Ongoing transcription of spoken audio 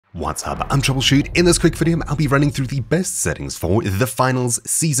What's up, I'm Troubleshoot. In this quick video, I'll be running through the best settings for The Finals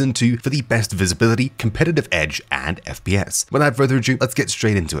Season 2 for the best visibility, competitive edge, and FPS. Without further ado, let's get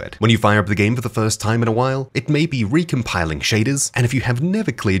straight into it. When you fire up the game for the first time in a while, it may be recompiling shaders, and if you have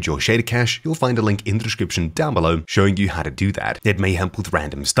never cleared your shader cache, you'll find a link in the description down below showing you how to do that. It may help with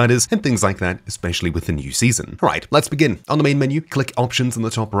random stutters and things like that, especially with the new season. Alright, let's begin. On the main menu, click Options in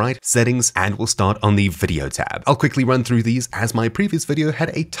the top right, Settings, and we'll start on the Video tab. I'll quickly run through these as my previous video had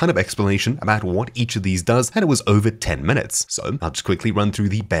a ton of explanation about what each of these does, and it was over 10 minutes. So I'll just quickly run through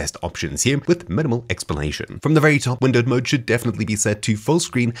the best options here with minimal explanation. From the very top, windowed mode should definitely be set to full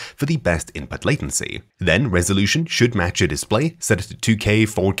screen for the best input latency. Then resolution should match your display, set it to 2K,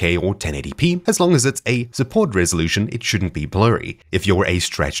 4K, or 1080p. As long as it's a support resolution, it shouldn't be blurry. If you're a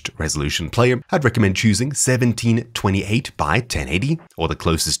stretched resolution player, I'd recommend choosing 1728 by 1080, or the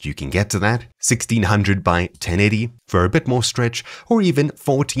closest you can get to that, 1600 by 1080 for a bit more stretch, or even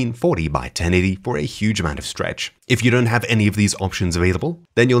 1440 by 1080 for a huge amount of stretch. If you don't have any of these options available,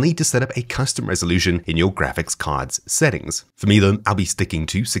 then you'll need to set up a custom resolution in your graphics card's settings. For me though, I'll be sticking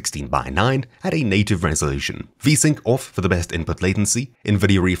to 16 by 9 at a native resolution. VSync off for the best input latency,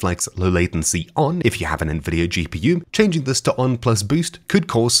 NVIDIA Reflex low latency on if you have an NVIDIA GPU. Changing this to on plus boost could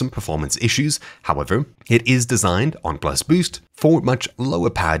cause some performance issues. However, it is designed on plus boost for much lower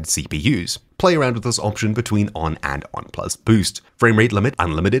powered CPUs. Play around with this option between on and on plus boost. Frame rate limit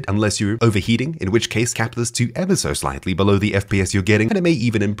unlimited unless you're overheating, in which case cap this to ever so slightly below the FPS you're getting, and it may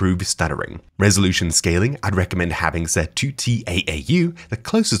even improve stuttering. Resolution scaling, I'd recommend having set to TAAU, the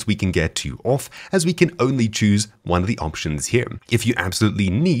closest we can get to off, as we can only choose one of the options here. If you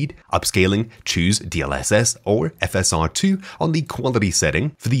absolutely need upscaling, choose DLSS or FSR2 on the quality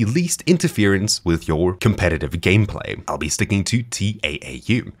setting for the least interference with your competitive gameplay. I'll be sticking to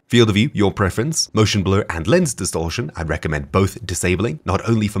TAAU. Field of view, your preference. Motion blur and lens distortion, I'd recommend both disabling, not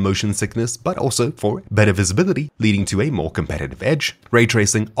only for motion sickness, but also for better visibility, leading to a more competitive edge. Ray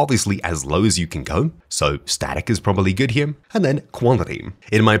tracing, obviously as low as you can go, so static is probably good here. And then quality.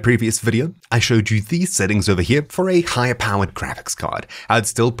 In my previous video, I showed you these settings over here for a higher powered graphics card. I'd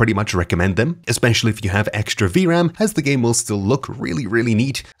still pretty much recommend them, especially if you have extra VRAM, as the game will still look really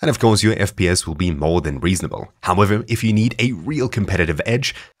neat, and of course your FPS will be more than reasonable. However, if you need a real competitive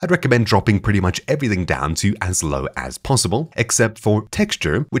edge, I'd recommend dropping pretty much everything down to as low as possible, except for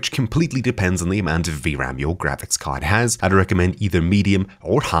texture, which completely depends on the amount of VRAM your graphics card has. I'd recommend either medium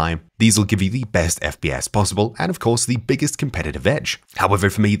or high. These will give you the best FPS possible, and of course the biggest competitive edge.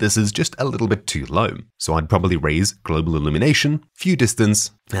 However, for me, this is just a little bit too low, so I'd probably raise global illumination, view distance,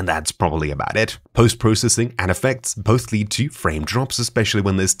 and that's probably about it. Post-processing and effects both lead to frame drops, especially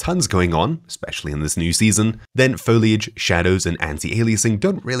when there's tons going on, especially in this new season. Then foliage, shadows, and anti-aliasing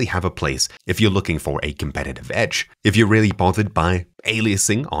don't really have a place if you're looking for a competitive edge. If you're really bothered by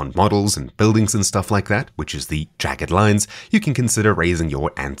aliasing on models and buildings and stuff like that, which is the jagged lines, you can consider raising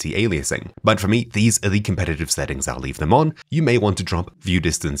your anti-aliasing. But for me, these are the competitive settings. I'll leave them on. You may want to drop view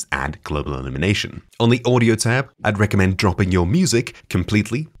distance and global illumination. On the audio tab, I'd recommend dropping your music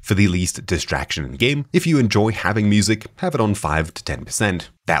completely for the least distraction in game. If you enjoy having music, have it on 5 to 10%.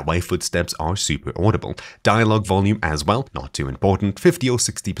 That way footsteps are super audible. Dialogue volume as well, not too important. 50 or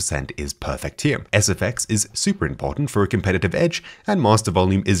 60% is perfect here. SFX is super important for a competitive edge, and master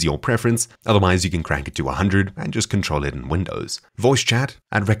volume is your preference. Otherwise, you can crank it to 100 and just control it in Windows. Voice chat,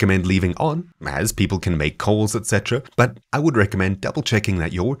 I'd recommend leaving on, as people can make calls, etc. But I would recommend double checking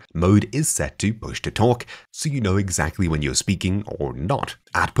that your mode is set to push to talk, so you know exactly when you're speaking or not.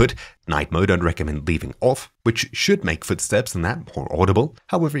 Output, night mode, I'd recommend leaving off, which should make footsteps and that more audible.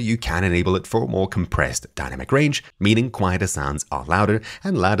 However, you can enable it for a more compressed dynamic range, meaning quieter sounds are louder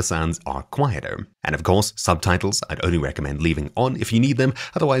and louder sounds are quieter. And of course, subtitles, I'd only recommend leaving on if you need them,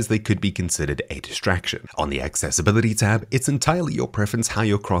 otherwise they could be considered a distraction. On the accessibility tab, it's entirely your preference how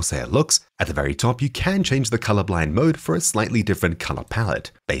your crosshair looks. At the very top, you can change the colorblind mode for a slightly different color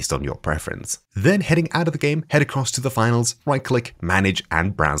palette, based on your preference. Then heading out of the game, head across to the finals, right-click, manage,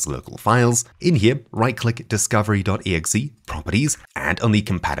 and browse local files. In here, right-click discovery.exe, properties, and on the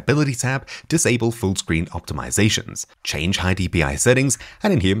compatibility tab, disable Fullscreen Optimizations. Change high DPI settings,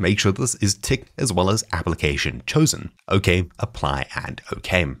 and in here, make sure this is ticked as well as application chosen. OK, apply, and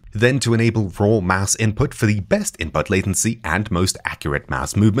OK. Then to enable raw mouse input for the best input latency and most accurate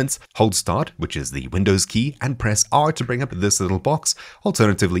mouse movements, hold Start, which is the Windows key, and press R to bring up this little box.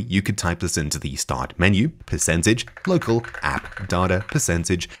 Alternatively, you could type this into the Start menu, percentage, local, app data,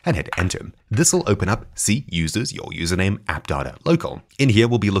 percentage, and hit enter. This will open up See Users, your username, app data, local. In here,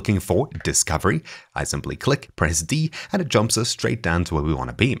 we'll be looking for Discovery. I simply click, press D, and it jumps us straight down to where we want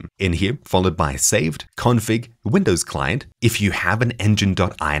to be. In here, followed by Saved, Config, Windows Client. If you have an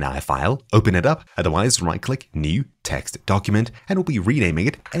engine.ini file, open it up. Otherwise, right-click, New, Text Document, and we'll be renaming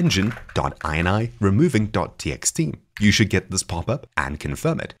it engine.ini removing.txt. You should get this pop-up and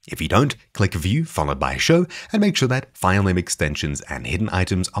confirm it. If you don't, click View followed by Show and make sure that file name extensions and hidden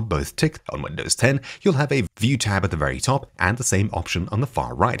items are both ticked. On Windows 10, you'll have a View tab at the very top and the same option on the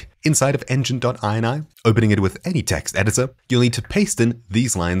far right. Inside of engine.ini, opening it with any text editor, you'll need to paste in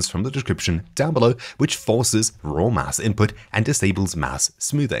these lines from the description down below, which forces raw mouse input and disables mouse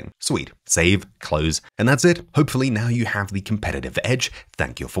smoothing. Sweet. Save, close, and that's it. Hopefully now you have the competitive edge.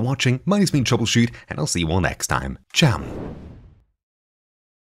 Thank you for watching. My name's been Troubleshoot, and I'll see you all next time. Ciao.